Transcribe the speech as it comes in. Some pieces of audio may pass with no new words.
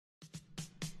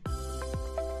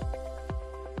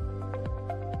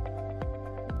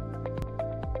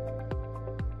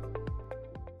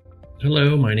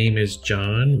Hello, my name is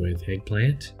John with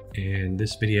Eggplant, and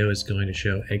this video is going to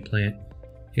show Eggplant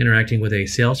interacting with a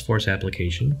Salesforce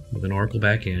application with an Oracle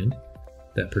backend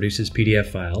that produces PDF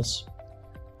files.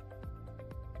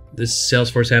 This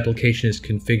Salesforce application is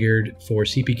configured for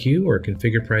CPQ, or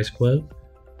configure price quote.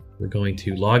 We're going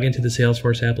to log into the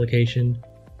Salesforce application,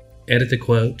 edit the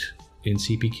quote in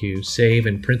CPQ, save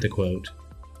and print the quote,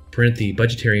 print the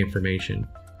budgetary information,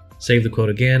 save the quote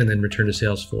again, and then return to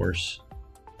Salesforce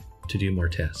to do more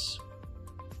tests.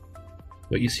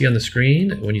 What you see on the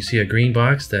screen, when you see a green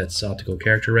box, that's optical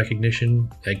character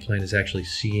recognition. Eggplant is actually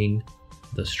seeing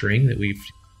the string that we've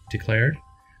declared.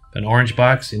 An orange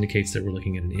box indicates that we're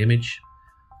looking at an image.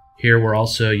 Here we're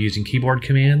also using keyboard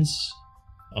commands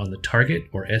on the target,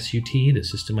 or SUT, the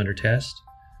system under test.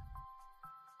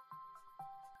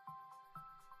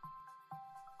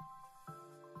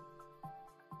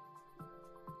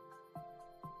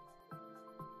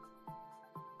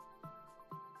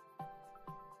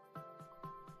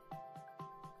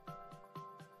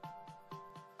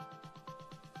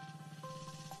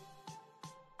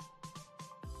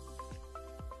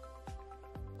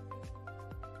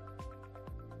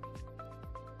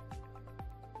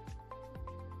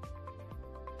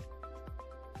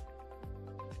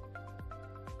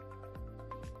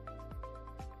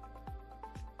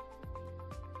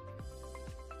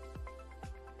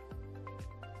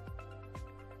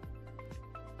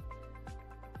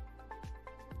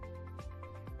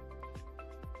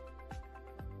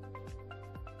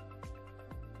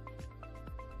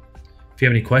 If you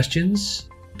have any questions,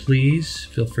 please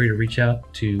feel free to reach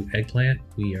out to Eggplant.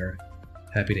 We are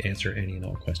happy to answer any and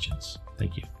all questions.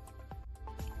 Thank you.